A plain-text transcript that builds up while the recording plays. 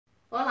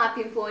Olá,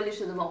 pimpolhos,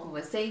 tudo bom com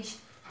vocês?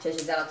 Tia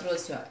Gisela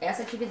trouxe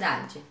essa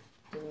atividade,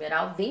 do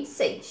numeral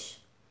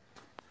 26,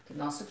 do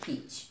nosso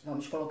kit.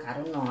 Vamos colocar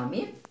o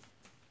nome,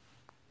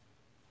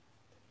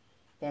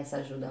 peça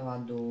ajuda ao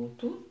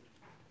adulto,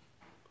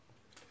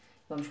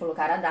 vamos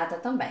colocar a data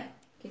também.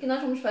 O que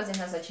nós vamos fazer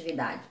nessa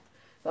atividade?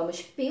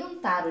 Vamos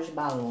pintar os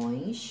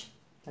balões,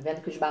 tá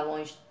vendo que os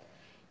balões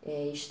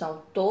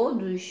estão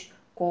todos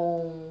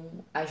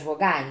com as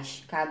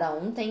vogais? Cada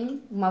um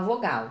tem uma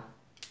vogal.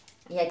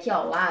 E aqui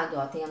ao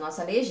lado, tem a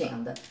nossa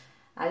legenda.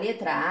 A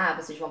letra A,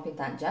 vocês vão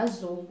pintar de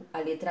azul, a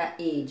letra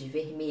E de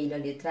vermelho, a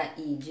letra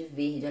I de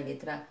verde, a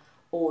letra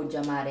O de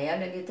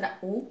amarelo e a letra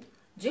U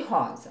de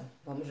rosa.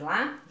 Vamos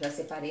lá? Já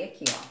separei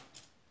aqui,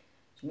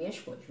 as minhas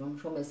cores.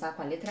 Vamos começar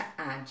com a letra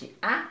A de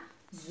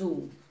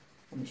azul.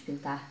 Vamos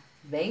pintar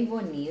bem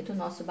bonito o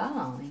nosso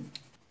balão, hein?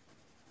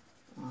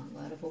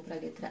 Agora eu vou para a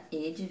letra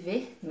E de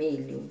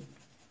vermelho,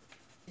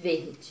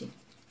 verde.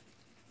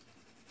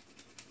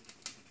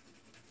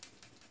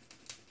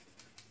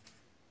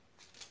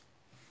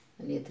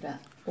 A letra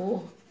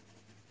O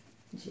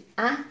de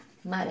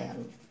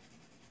amarelo.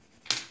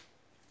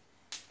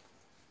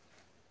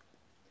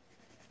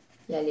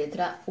 E a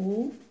letra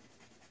U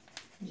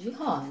de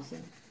rosa.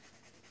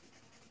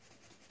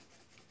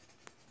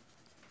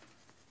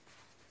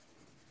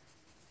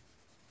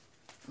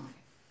 Olha.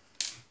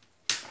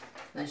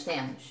 Nós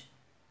temos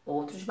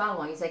outros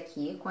balões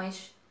aqui com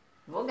as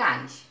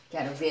vogais.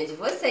 Quero ver de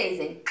vocês,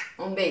 hein?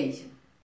 Um beijo!